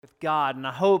with God. And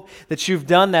I hope that you've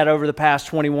done that over the past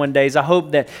 21 days. I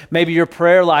hope that maybe your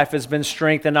prayer life has been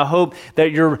strengthened. I hope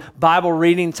that your Bible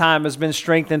reading time has been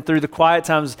strengthened through the quiet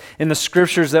times in the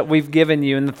scriptures that we've given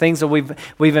you and the things that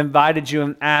we've invited you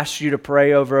and asked you to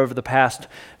pray over the past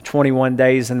 21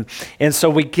 days. And so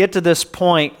we get to this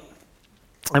point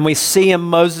and we see in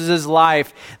Moses'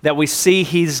 life that we see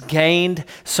he's gained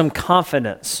some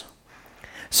confidence.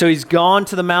 So he's gone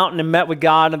to the mountain and met with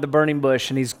God at the burning bush,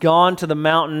 and he's gone to the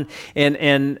mountain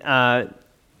and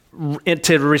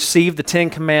to receive the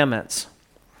 10 Commandments.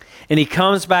 And he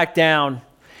comes back down,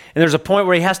 and there's a point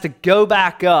where he has to go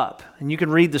back up. And you can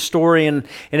read the story and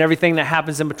everything that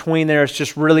happens in between there. It's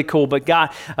just really cool. But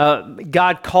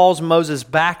God calls Moses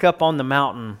back up on the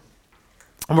mountain.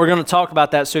 And we're going to talk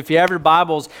about that. So if you have your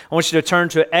Bibles, I want you to turn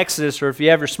to Exodus, or if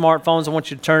you have your smartphones, I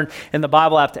want you to turn in the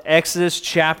Bible app to Exodus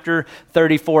chapter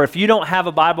 34. If you don't have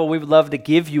a Bible, we would love to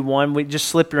give you one. We just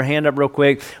slip your hand up real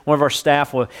quick. One of our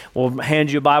staff will hand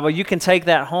you a Bible. You can take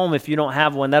that home if you don't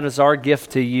have one. That is our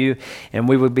gift to you, and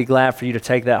we would be glad for you to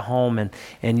take that home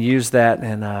and use that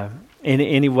in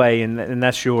any way, and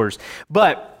that's yours.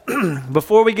 But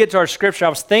before we get to our scripture, I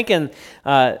was thinking...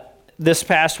 this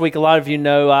past week, a lot of you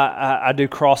know I do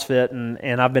CrossFit,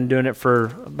 and I've been doing it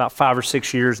for about 5 or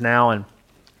 6 years now.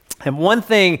 And one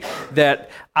thing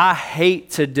that I hate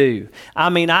to do,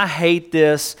 I hate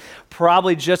this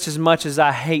probably just as much as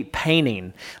I hate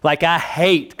painting. Like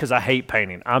because I hate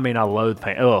painting. I loathe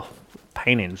painting. Ugh.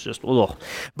 Painting is just, ugh.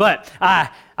 But I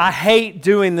hate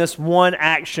doing this one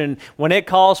action. When it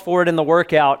calls for it in the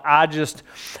workout, I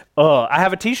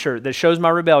have a t-shirt that shows my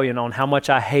rebellion on how much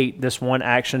I hate this one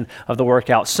action of the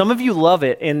workout. Some of you love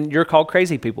it, and you're called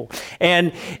crazy people.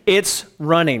 And it's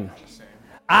running.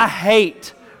 I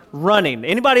hate running.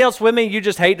 Anybody else with me? You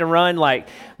just hate to run? Like,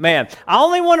 man, I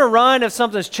only want to run if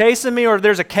something's chasing me or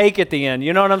there's a cake at the end.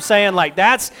 You know what I'm saying? Like,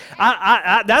 that's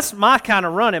my kind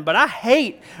of running, but I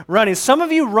hate running. Some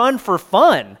of you run for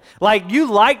fun. Like,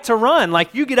 you like to run.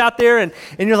 Like, you get out there and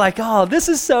you're like, oh, this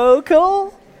is so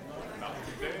cool.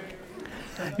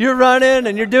 You're running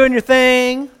and you're doing your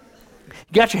thing.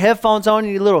 You got your headphones on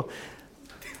and your little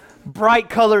bright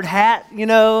colored hat,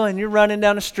 and you're running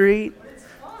down the street.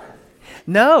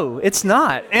 No, it's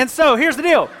not. And so here's the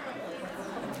deal.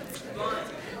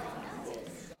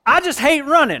 I just hate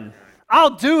running.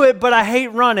 I'll do it, but I hate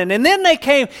running. And then they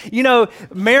came,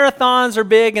 marathons are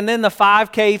big, and then the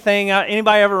 5K thing.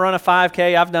 Anybody ever run a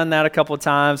 5K? I've done that a couple of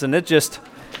times, and it just...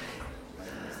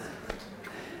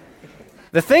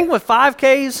 The thing with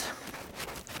 5Ks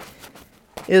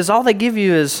is all they give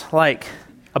you is like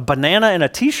a banana and a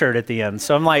t-shirt at the end.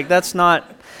 So I'm like, that's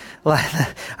not...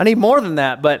 I need more than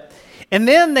that, but... And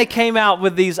then they came out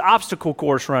with these obstacle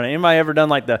course running. Anybody ever done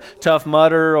like the Tough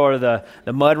Mudder or the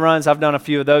mud runs? I've done a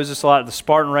few of those. It's a lot of the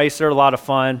Spartan Race. They're a lot of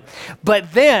fun.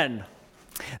 But then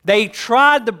they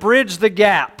tried to bridge the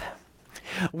gap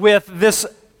with this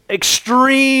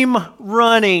extreme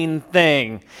running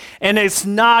thing. And it's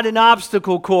not an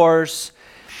obstacle course,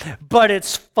 but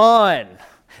it's fun.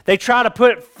 They try to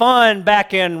put fun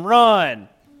back in run.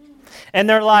 And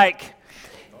they're like,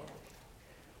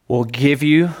 we'll give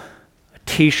you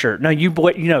t-shirt. No,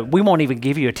 we won't even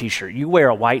give you a t-shirt. You wear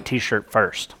a white t-shirt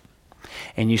first.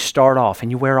 And you start off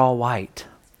and you wear all white.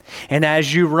 And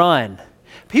as you run,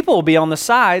 people will be on the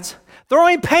sides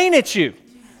throwing paint at you.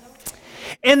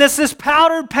 And it's this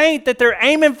powdered paint that they're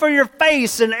aiming for your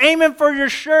face and aiming for your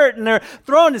shirt, and they're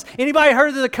throwing this. Anybody heard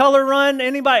of the color run?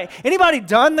 Anybody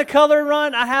done the color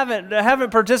run? I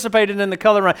haven't participated in the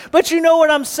color run. But you know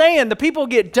what I'm saying. The people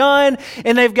get done,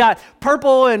 and they've got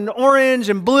purple and orange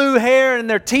and blue hair, and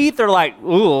their teeth are like,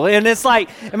 ooh. And it's like,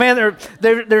 man,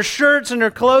 their shirts and their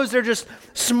clothes, they're just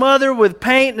smothered with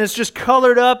paint, and it's just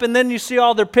colored up. And then you see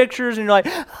all their pictures, and you're like,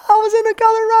 I was in a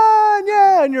color run,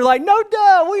 yeah. And you're like, no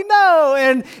duh, we know.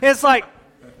 And it's like,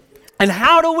 and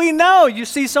how do we know? You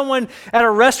see someone at a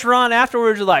restaurant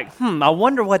afterwards, you're like, I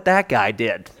wonder what that guy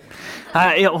did.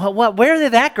 Where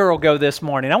did that girl go this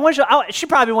morning? She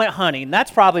probably went hunting.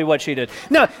 That's probably what she did.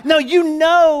 No, you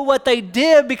know what they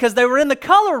did because they were in the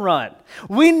color run.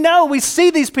 We see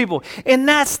these people. And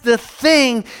that's the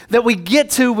thing that we get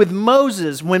to with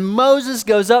Moses. When Moses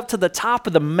goes up to the top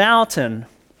of the mountain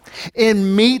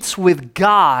and meets with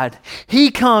God, he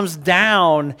comes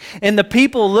down and the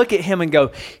people look at him and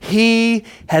go, he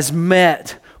has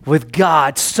met with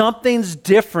God. Something's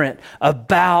different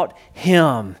about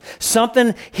him.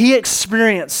 He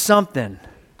experienced something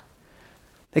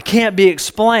that can't be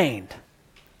explained.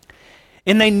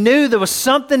 And they knew there was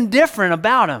something different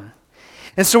about him.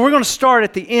 And so we're going to start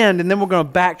at the end, and then we're going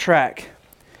to backtrack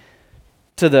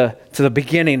to the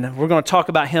beginning. We're going to talk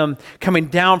about him coming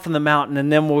down from the mountain,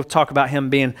 and then we'll talk about him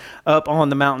being up on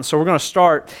the mountain. So we're going to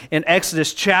start in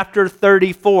Exodus chapter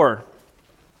 34.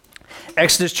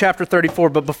 Exodus chapter 34.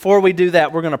 But before we do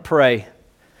that, we're going to pray.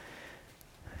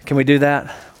 Can we do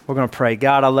that? We're going to pray.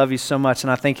 God, I love you so much,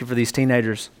 and I thank you for these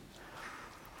teenagers.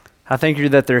 I thank you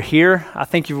that they're here. I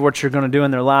thank you for what you're going to do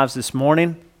in their lives this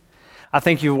morning. I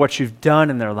thank you for what you've done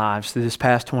in their lives through this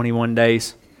past 21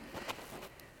 days.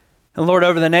 And Lord,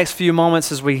 over the next few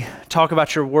moments as we talk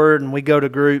about your word and we go to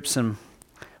groups and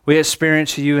we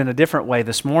experience you in a different way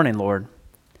this morning, Lord.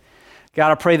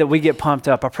 God, I pray that we get pumped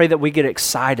up. I pray that we get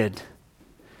excited.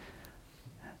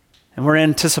 And we're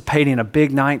anticipating a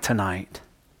big night tonight.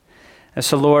 And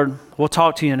so, Lord, we'll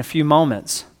talk to you in a few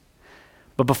moments.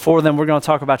 But before then, we're going to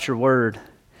talk about your word.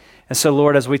 And so,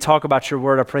 Lord, as we talk about your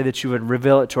word, I pray that you would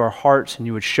reveal it to our hearts and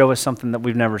you would show us something that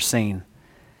we've never seen.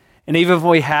 And even if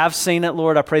we have seen it,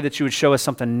 Lord, I pray that you would show us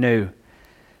something new.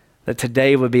 That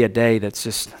today would be a day that's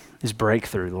just is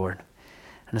breakthrough, Lord.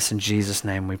 And it's in Jesus'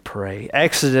 name we pray.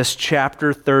 Exodus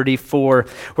chapter 34.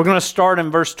 We're going to start in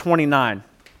verse 29.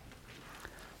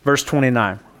 Verse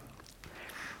 29.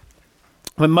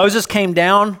 When Moses came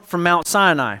down from Mount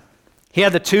Sinai, he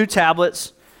had the 2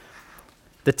 tablets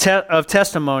of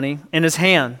testimony in his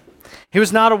hand. He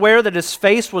was not aware that his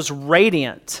face was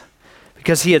radiant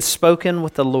because he had spoken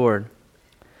with the Lord.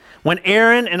 When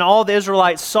Aaron and all the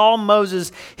Israelites saw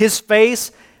Moses, his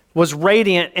face was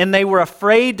radiant, and they were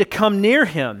afraid to come near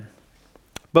him.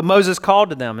 But Moses called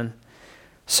to them, and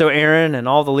so Aaron and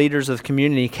all the leaders of the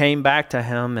community came back to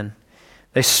him, and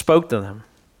they spoke to them.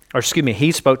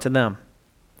 He spoke to them.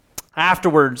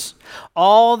 Afterwards,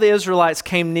 all the Israelites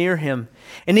came near him,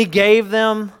 and he gave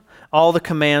them all the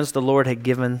commands the Lord had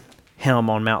given him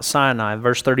on Mount Sinai.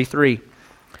 Verse 33.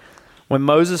 When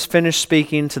Moses finished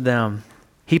speaking to them,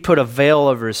 he put a veil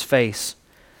over his face.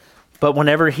 But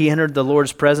whenever he entered the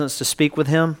Lord's presence to speak with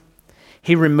him,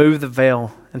 he removed the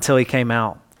veil until he came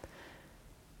out.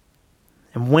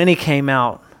 And when he came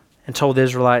out and told the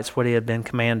Israelites what he had been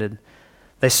commanded,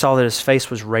 they saw that his face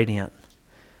was radiant.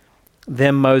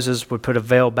 Then Moses would put a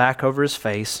veil back over his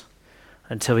face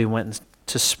until he went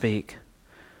to speak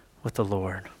with the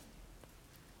Lord.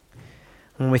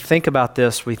 When we think about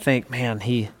this, we think, man,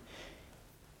 he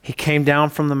came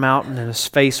down from the mountain and his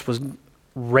face was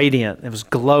radiant. It was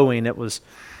glowing. It was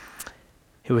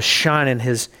shining.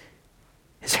 His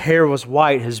hair was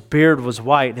white. His beard was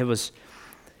white. It was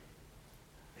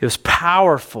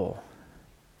powerful.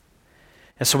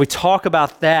 And so we talk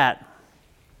about that.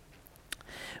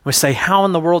 We say, how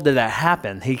in the world did that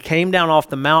happen? He came down off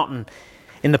the mountain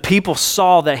and the people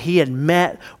saw that he had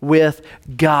met with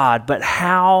God. But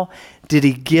how did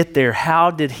he get there? How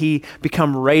did he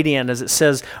become radiant, as it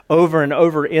says over and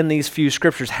over in these few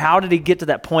scriptures? How did he get to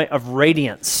that point of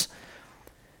radiance?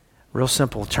 Real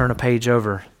simple. Turn a page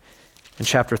over in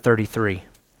chapter 33.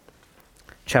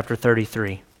 Chapter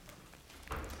 33.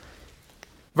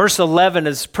 Verse 11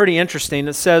 is pretty interesting.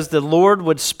 It says, the Lord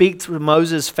would speak to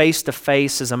Moses face to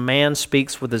face as a man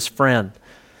speaks with his friend.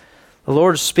 The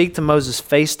Lord would speak to Moses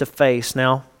face to face.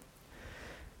 Now,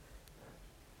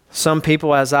 some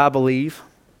people, as I believe,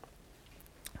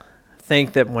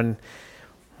 think that when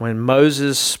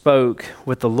Moses spoke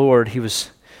with the Lord, he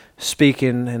was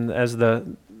speaking and as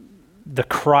the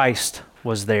Christ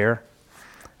was there,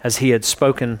 as he had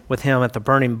spoken with him at the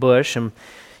burning bush. And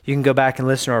you can go back and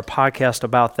listen to our podcast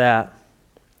about that.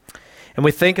 And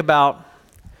we think about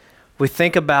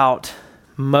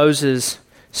Moses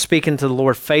speaking to the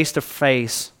Lord face to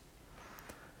face.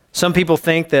 Some people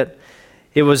think that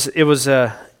it was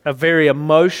a very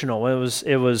emotional. It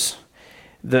was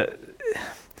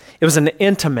an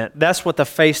intimate. That's what the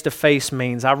face to face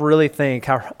means. I really think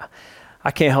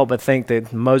I can't help but think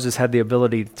that Moses had the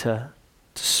ability to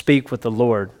speak with the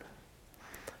Lord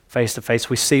face to face.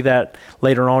 We see that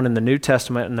later on in the New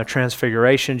Testament in the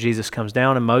Transfiguration. Jesus comes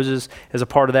down and Moses is a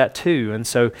part of that too. And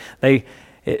so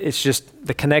it's just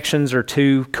the connections are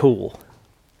too cool.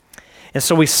 And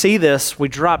so we see this, we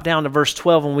drop down to verse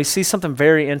 12 and we see something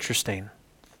very interesting.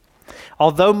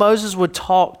 Although Moses would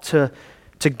talk to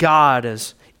God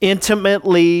as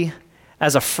intimately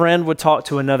as a friend would talk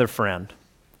to another friend,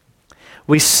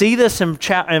 we see this in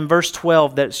verse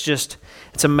 12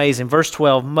 it's amazing. Verse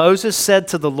 12, Moses said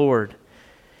to the Lord,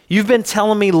 you've been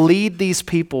telling me lead these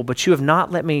people, but you have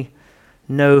not let me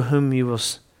know whom you will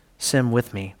send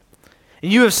with me.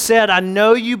 And you have said, I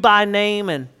know you by name,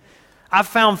 and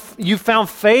you found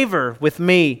favor with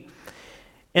me.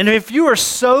 And if you are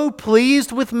so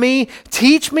pleased with me,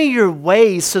 teach me your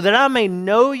ways so that I may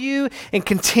know you and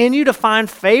continue to find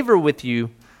favor with you.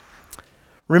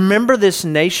 Remember this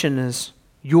nation is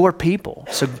your people.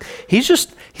 So he's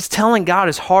telling God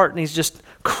his heart, and he's just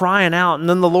crying out. And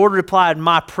then the Lord replied,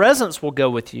 my presence will go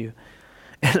with you,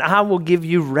 and I will give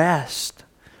you rest.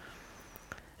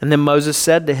 And then Moses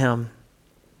said to him,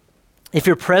 if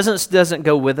your presence doesn't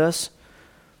go with us,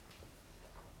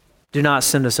 do not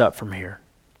send us up from here.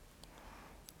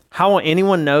 How will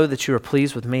anyone know that you are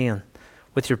pleased with me and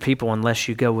with your people unless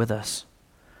you go with us?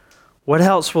 What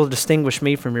else will distinguish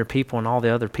me from your people and all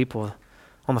the other people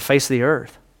on the face of the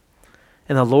earth?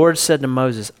 And the Lord said to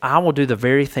Moses, I will do the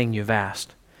very thing you've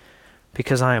asked,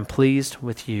 because I am pleased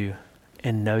with you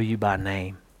and know you by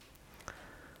name.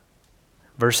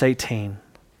 Verse 18,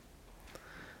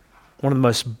 one of the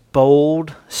most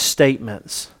bold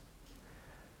statements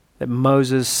that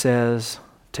Moses says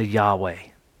to Yahweh.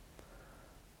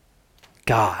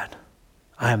 God,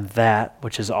 I am that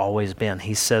which has always been.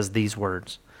 He says these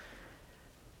words,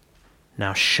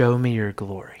 now show me your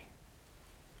glory.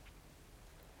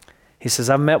 He says,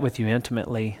 I've met with you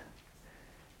intimately.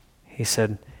 He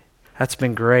said, that's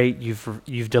been great.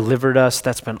 You've delivered us.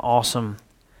 That's been awesome.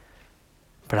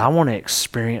 But I want to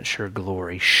experience your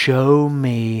glory. Show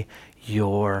me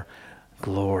your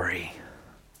glory.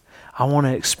 I want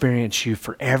to experience you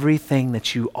for everything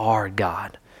that you are,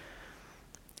 God.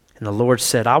 And the Lord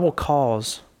said, I will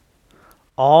cause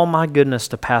all my goodness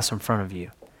to pass in front of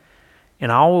you,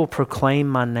 and I will proclaim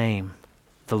my name,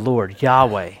 the Lord,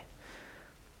 Yahweh.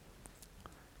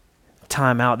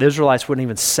 Time out. The Israelites wouldn't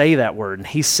even say that word, and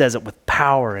he says it with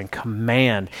power and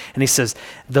command. And he says,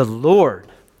 the Lord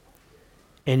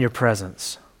in your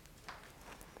presence.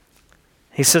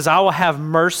 He says, I will have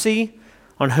mercy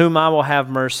on whom I will have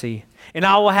mercy, and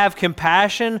I will have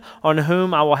compassion on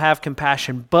whom I will have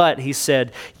compassion. But, he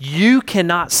said, you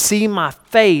cannot see my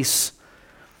face,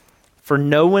 for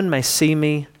no one may see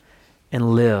me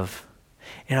and live.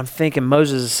 And I'm thinking,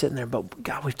 Moses is sitting there, but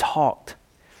God, we've talked.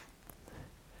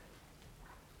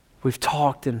 We've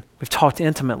talked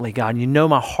intimately, God. You know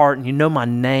my heart, and you know my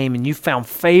name, and you found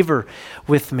favor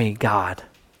with me, God.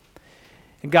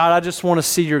 And God, I just want to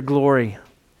see your glory.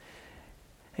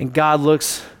 And God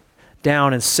looks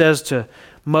down and says to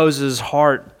Moses'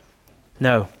 heart,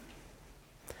 no,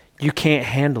 you can't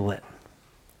handle it.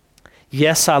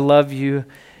 Yes, I love you.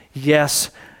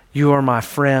 Yes, you are my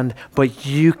friend, but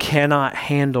you cannot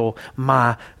handle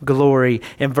my glory.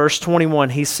 In verse 21,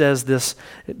 he says this,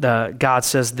 God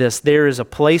says this, there is a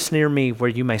place near me where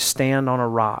you may stand on a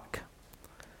rock.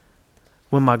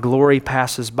 When my glory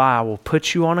passes by, I will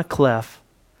put you on a cleft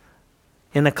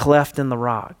in the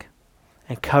rock,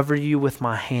 and cover you with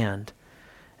my hand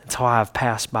until I have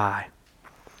passed by.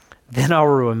 Then I will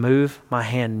remove my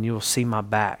hand, and you will see my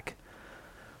back.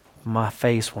 My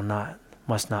face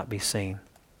must not be seen.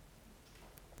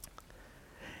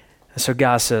 And so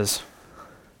God says,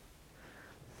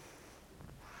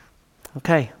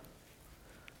 okay,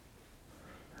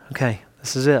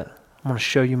 this is it. I'm going to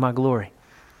show you my glory.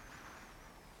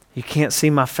 You can't see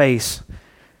my face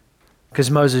because,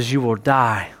 Moses, you will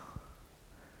die.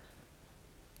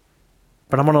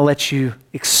 But I'm going to let you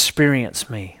experience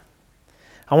me.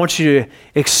 I want you to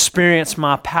experience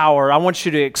my power. I want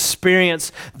you to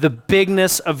experience the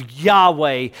bigness of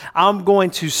Yahweh. I'm going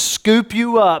to scoop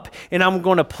you up, and I'm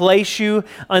going to place you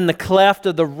in the cleft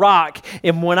of the rock.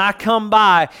 And when I come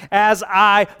by, as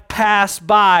I pass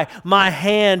by, my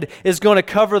hand is going to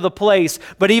cover the place.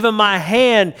 But even my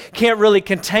hand can't really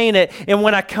contain it. And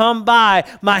when I come by,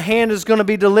 my hand is going to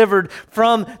be delivered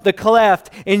from the cleft,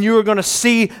 and you are going to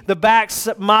see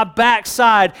my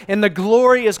backside, and the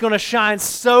glory is going to shine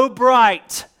so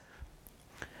bright.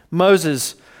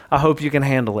 Moses, I hope you can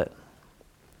handle it.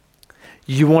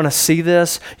 You want to see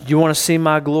this? You want to see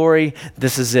my glory?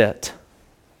 This is it.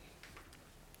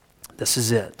 This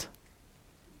is it.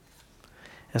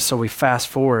 And so we fast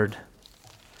forward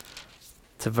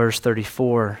to verse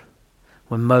 34.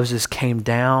 When Moses came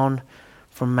down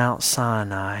from Mount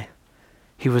Sinai,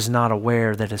 he was not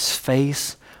aware that his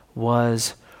face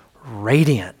was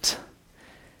radiant.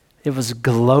 It was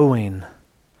glowing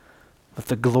with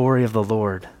the glory of the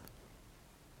Lord.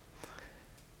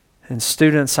 And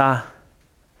students, I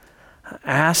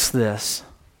ask this.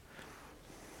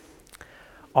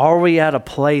 Are we at a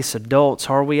place, adults,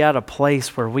 are we at a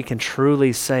place where we can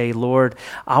truly say, Lord,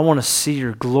 I want to see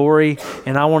your glory,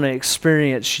 and I want to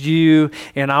experience you,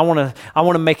 and I want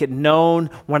to make it known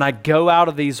when I go out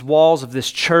of these walls of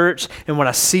this church, and when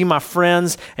I see my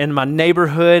friends in my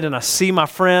neighborhood, and I see my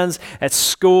friends at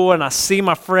school, and I see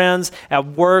my friends at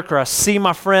work, or I see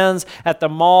my friends at the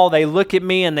mall, they look at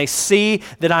me and they see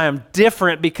that I am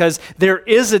different, because there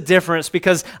is a difference,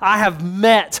 because I have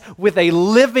met with a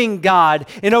living God,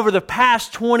 And over the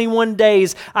past 21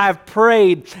 days, I've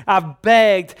prayed, I've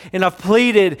begged, and I've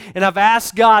pleaded, and I've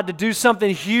asked God to do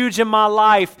something huge in my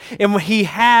life. And He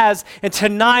has. And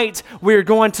tonight, we're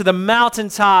going to the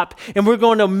mountaintop, and we're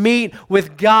going to meet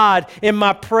with God. And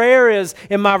my prayer is,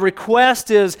 and my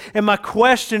request is, and my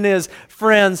question is,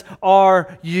 friends,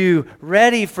 are you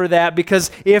ready for that?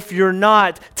 Because if you're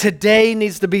not, today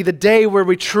needs to be the day where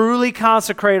we truly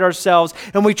consecrate ourselves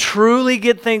and we truly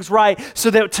get things right, so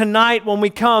that tonight when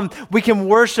we come, we can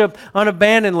worship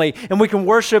unabandonedly, and we can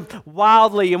worship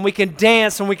wildly, and we can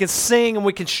dance, and we can sing, and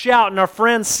we can shout, and our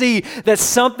friends see that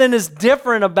something is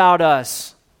different about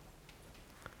us.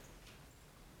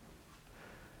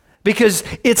 Because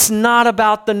it's not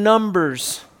about the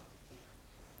numbers.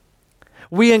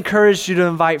 We encouraged you to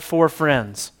invite 4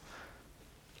 friends.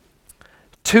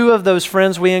 2 of those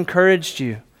friends, we encouraged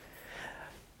you.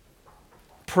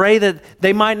 Pray that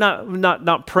they might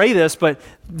not pray this, but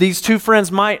these 2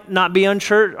 friends might not be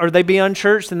unchurched, or they be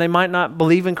unchurched, and they might not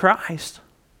believe in Christ.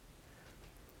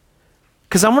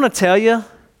 Because I'm going to tell you,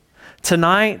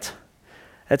 tonight,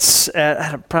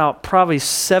 at about probably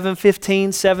 7:15,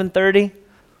 7:30,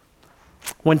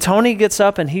 when Tony gets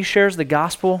up and he shares the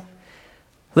gospel,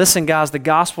 listen, guys, the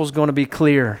gospel is going to be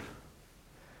clear.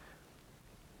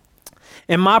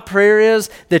 And my prayer is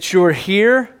that you're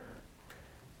here,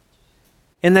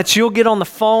 and that you'll get on the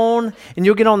phone, and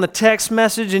you'll get on the text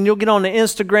message, and you'll get on the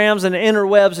Instagrams and the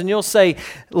interwebs, and you'll say,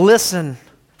 listen,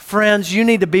 friends, you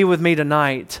need to be with me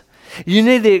tonight. You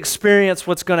need to experience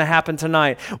what's going to happen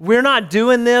tonight. We're not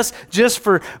doing this just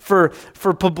for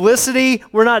publicity.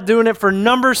 We're not doing it for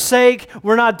numbers' sake.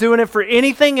 We're not doing it for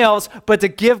anything else but to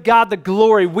give God the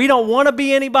glory. We don't want to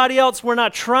be anybody else. We're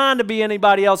not trying to be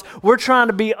anybody else. We're trying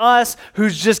to be us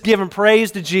who's just giving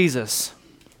praise to Jesus.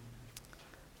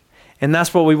 And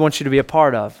that's what we want you to be a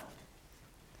part of.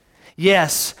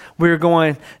 Yes, we're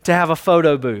going to have a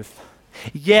photo booth.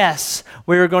 Yes,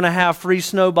 we're going to have free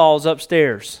snowballs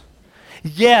upstairs.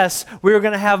 Yes, we're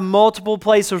going to have multiple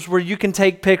places where you can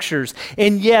take pictures.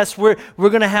 And yes, we're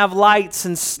going to have lights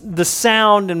and the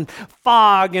sound and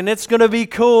fog, and it's going to be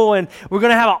cool. And we're going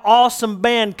to have an awesome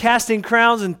band, Casting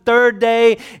Crowns and Third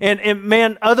Day, and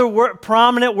man, other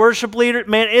prominent worship leaders.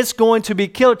 Man, it's going to be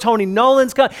killer. Tony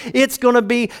Nolan's coming. It's going to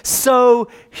be so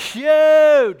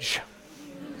huge.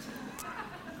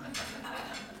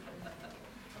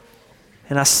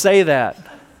 And I say that.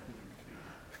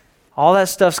 All that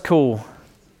stuff's cool.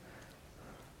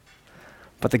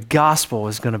 But the gospel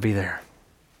is going to be there.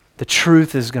 The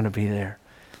truth is going to be there.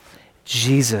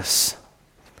 Jesus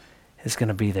is going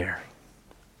to be there.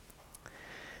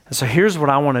 And so here's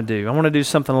what I want to do. I want to do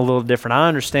something a little different. I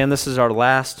understand this is our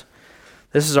last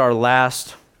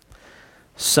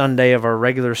Sunday of our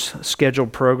regular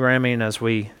scheduled programming as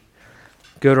we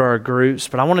go to our groups,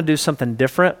 but I want to do something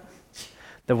different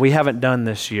that we haven't done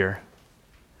this year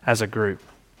as a group,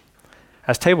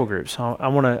 as table groups. I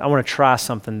want to try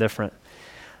something different.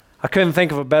 I couldn't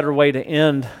think of a better way to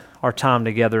end our time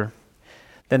together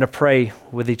than to pray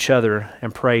with each other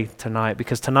and pray tonight,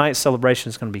 because tonight's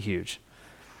celebration is going to be huge.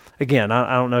 Again,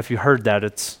 I don't know if you heard that.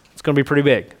 It's going to be pretty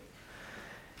big.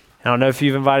 I don't know if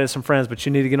you've invited some friends, but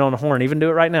you need to get on the horn. Even do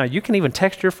it right now. You can even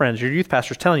text your friends. Your youth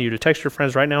pastor's telling you to text your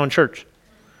friends right now in church.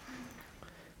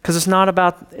 Because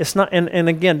and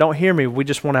again, don't hear me, we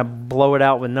just want to blow it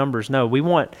out with numbers. No, we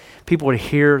want people to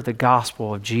hear the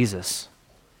gospel of Jesus.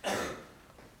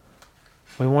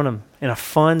 We want them in a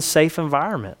fun, safe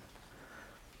environment.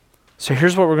 So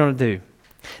here's what we're going to do.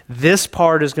 This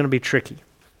part is going to be tricky.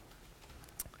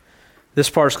 This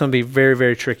part is going to be very,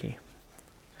 very tricky.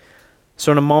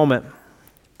 So in a moment,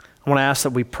 I want to ask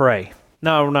that we pray.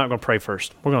 No, we're not going to pray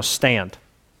first. We're going to stand.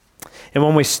 And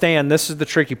when we stand, this is the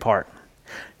tricky part.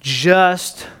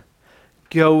 Just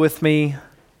go with me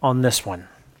on this one.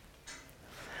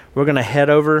 We're going to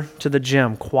head over to the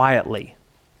gym quietly.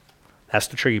 That's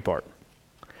the tricky part.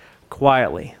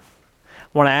 Quietly.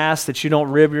 I want to ask that you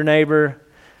don't rib your neighbor.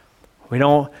 We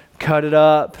don't cut it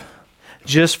up.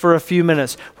 Just for a few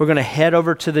minutes, we're going to head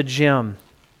over to the gym.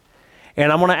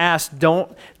 And I'm going to ask,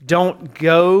 don't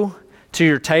go to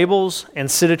your tables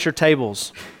and sit at your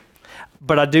tables.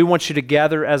 But I do want you to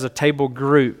gather as a table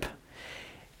group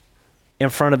in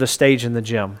front of the stage in the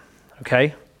gym,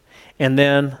 okay? And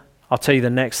then I'll tell you the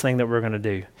next thing that we're going to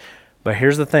do. But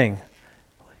here's the thing.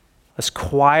 Let's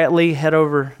quietly head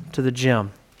over to the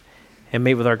gym and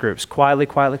meet with our groups. Quietly,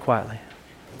 quietly, quietly.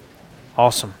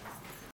 Awesome.